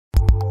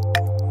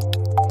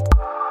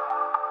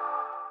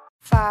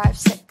5,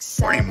 6,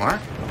 7. Morning,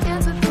 Mark.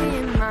 Dance with me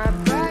in my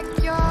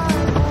backyard.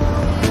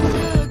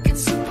 Oh, you're looking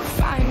super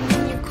fine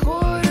in your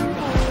corduroy.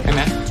 Hey,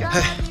 man.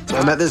 Hey, so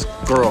I met this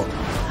girl.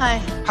 Hi.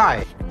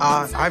 Hi,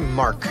 I'm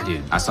Mark.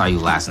 Dude, I saw you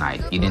last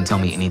night. You didn't tell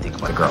me anything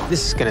about the girl.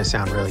 This is gonna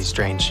sound really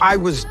strange. I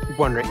was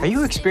wondering, are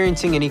you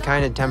experiencing any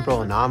kind of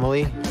temporal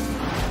anomaly?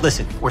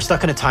 Listen, we're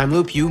stuck in a time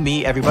loop. You,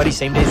 me, everybody,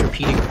 same days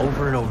repeating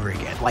over and over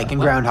again. Like in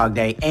Groundhog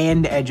Day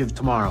and Edge of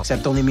Tomorrow.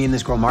 Except only me and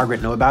this girl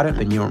Margaret know about it,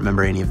 and you don't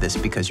remember any of this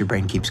because your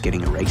brain keeps getting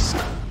erased.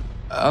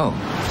 Oh.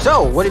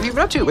 So, what have you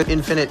been up to with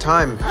infinite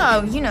time?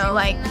 Oh, you know,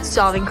 like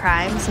solving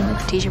crimes and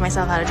like teaching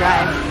myself how to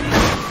drive.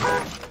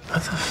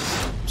 What the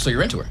So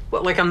you're into her?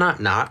 Well, like, I'm not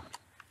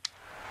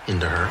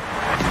into her.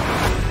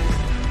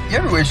 You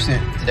ever wish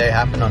that today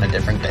happened on a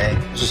different day?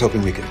 I was just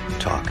hoping we could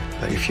talk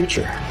about your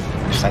future.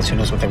 Besides, who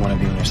knows what they want to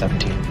be when they're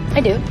 17?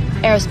 I do.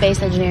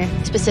 Aerospace engineer,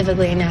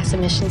 specifically a NASA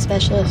mission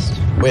specialist.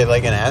 Wait,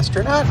 like an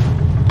astronaut?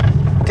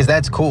 Because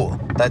that's cool.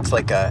 That's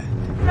like a...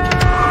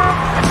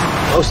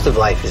 Most of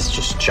life is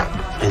just junk.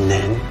 And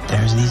then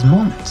there's these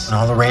moments. And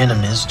all the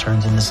randomness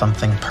turns into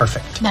something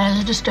perfect. That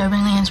is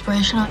disturbingly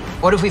inspirational.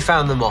 What if we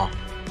found them all?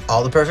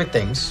 All the perfect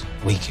things.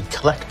 We could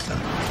collect them.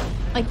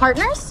 Like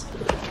partners?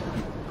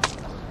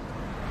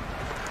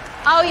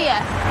 Oh, yeah.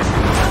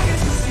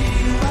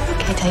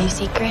 Can I tell you a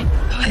secret?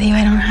 With you,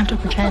 I don't have to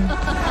pretend.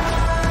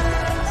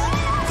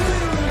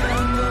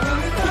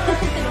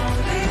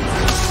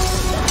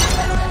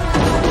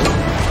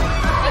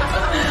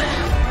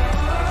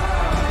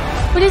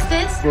 What is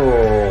this?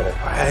 Oh,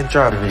 I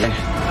dropped me.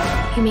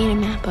 He made a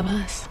map of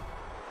us.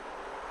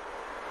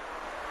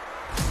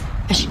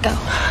 I should go.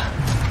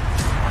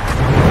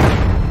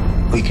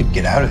 We could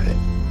get out of it.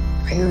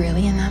 Are you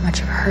really in that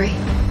much of a hurry?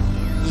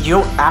 You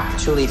don't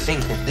actually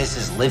think that this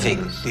is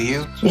living, do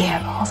you? We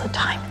have all the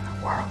time in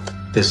the world.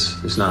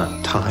 This is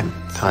not time.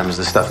 Time is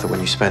the stuff that when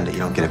you spend it, you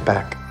don't get it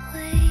back.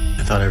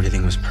 I thought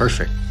everything was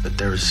perfect, but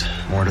there was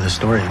more to the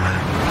story than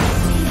that.